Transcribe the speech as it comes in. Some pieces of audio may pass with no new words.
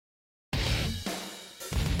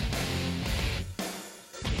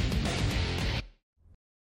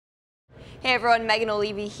Hey everyone, Megan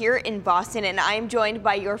Olivi here in Boston, and I am joined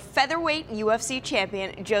by your featherweight UFC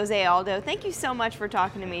champion, Jose Aldo. Thank you so much for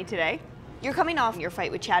talking to me today. You're coming off your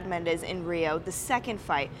fight with Chad Mendes in Rio, the second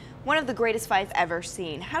fight, one of the greatest fights ever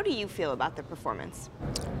seen. How do you feel about the performance?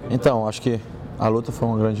 Então, acho que a luta foi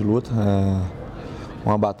uma grande luta,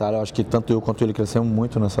 uma batalha. Acho que tanto eu quanto ele crescemos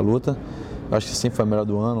muito nessa luta. Eu acho que sim, foi a melhor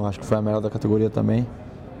do ano, acho que foi a melhor da categoria também.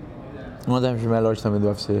 Uma das melhores também do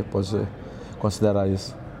UFC, pode considerar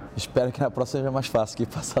isso. Espero que na próxima seja mais fácil, que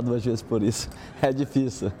passar 2 vezes por isso é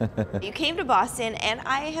difícil. You came to Boston and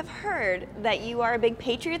I have heard that you are a big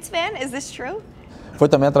Patriots fan. Is this true? Foi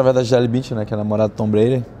também através da Gisele Bündchen, né, que é a namorada do Tom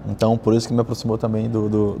Brady, então por isso que me aproximou também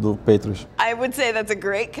do Patriots. I would say that's a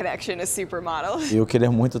great connection as supermodels. E eu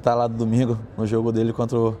queria muito estar lá no domingo no jogo dele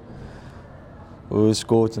contra o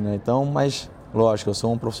Scott, né? Então, mas lógico, eu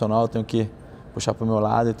sou um profissional, eu tenho que puxar para o meu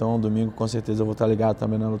lado, então domingo com certeza eu vou estar ligado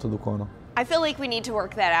também na luta do Conor. I feel like we need to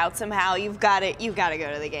work that out somehow. You've got to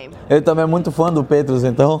go to the game. Ele também é muito fã do Patriots,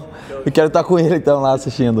 então eu quero estar com ele então lá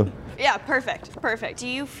assistindo. Yeah, perfect. Do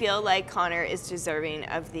you feel like Conor is deserving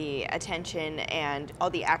of the attention and all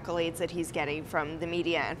the accolades that he's getting from the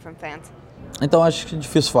media and from fans? Então acho que é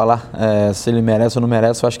difícil falar se ele merece ou não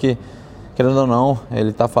merece. Eu acho que, querendo ou não,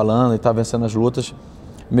 ele está falando, ele está vencendo as lutas,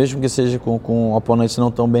 mesmo que seja com oponentes não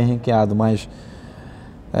tão bem ranqueados, mas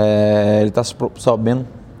ele está sabendo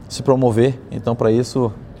se promover, então para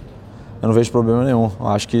isso eu não vejo problema nenhum. Eu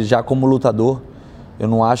acho que já como lutador, eu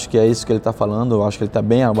não acho que é isso que ele está falando, eu acho que ele está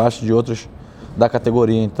bem abaixo de outros da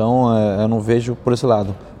categoria, então eu não vejo por esse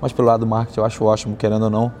lado. Mas pelo lado do marketing eu acho ótimo, querendo ou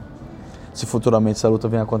não, se futuramente essa luta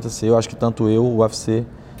venha a acontecer, eu acho que tanto eu, o UFC,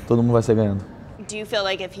 todo mundo vai ser ganhando. Do you feel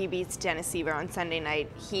like if he beats Dennis Siver on Sunday night,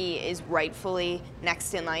 he is rightfully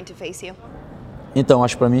next in line to face you? Então,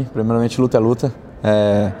 acho que para mim, primeiramente, luta é luta.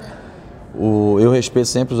 Eu respeito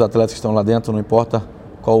sempre os atletas que estão lá dentro, não importa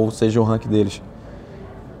qual seja o ranking deles.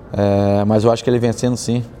 Mas eu acho que ele vencendo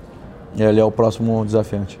sim, ele é o próximo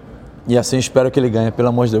desafiante. E assim espero que ele ganhe, pelo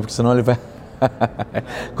amor de Deus, porque senão ele vai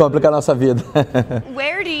complicar a nossa vida.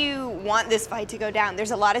 Where do you want this fight to go down?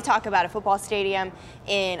 There's a lot of talk about a football stadium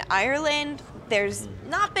in Ireland. There's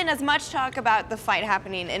not been as much talk about the fight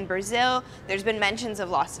happening in Brazil. There's been mentions of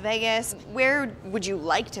Las Vegas. Where would you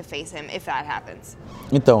like to face him if that happens?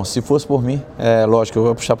 Então, se fosse por mim, lógico, eu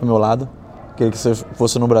vou puxar para o meu lado. Queria que se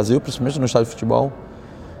fosse no Brasil, principalmente no estádio de futebol.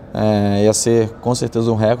 Ia ser com certeza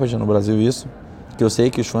um recorde no Brasil isso, que eu sei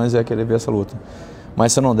que os fãs iam querer ver essa luta.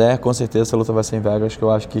 Mas se não der, com certeza essa luta vai ser em Vegas, que eu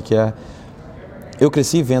acho que é... Eu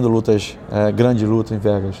cresci vendo lutas, grande luta em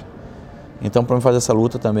Vegas. Então, para mim fazer essa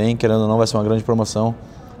luta também, querendo ou não, vai ser uma grande promoção.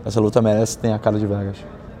 Essa luta merece ter a cara de Vegas.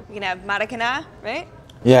 You're gonna have Maracanã, right?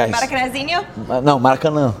 Yes. Maracanãzinho? Não,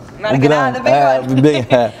 Maracanã. Maracanã, the big one. Bem,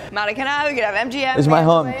 Maracanã, we could have MGM. It's my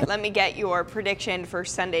home. Let me get your prediction for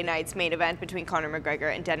Sunday night's main event between Conor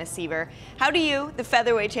McGregor and Dennis Siver. How do you, the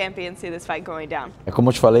featherweight champion, see this fight going down? Como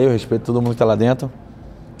eu te falei, eu respeito todo mundo que está lá dentro.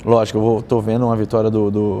 Lógico, eu estou vendo uma vitória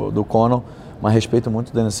do Conor, mas respeito muito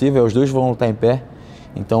o Dennis Siver. Os dois vão lutar em pé,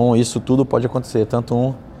 então isso tudo pode acontecer, tanto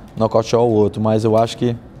um nocautear o outro. Mas eu acho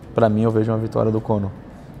que, para mim, eu vejo uma vitória do Conor.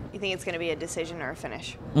 You think it's going to be a decision or a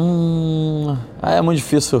finish? É muito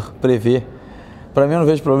difícil prever. Para mim, eu não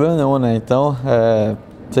vejo problema nenhum, né? Então,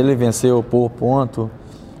 se ele vencer por ponto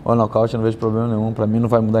ou nocaute, eu não vejo problema nenhum. Para mim, não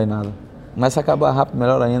vai mudar em nada. Mas se acabar rápido,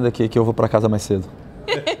 melhor ainda, que eu vou para casa mais cedo.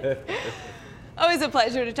 Always a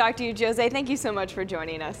pleasure to talk to you, Jose. Thank you so much for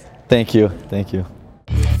joining us. Thank you.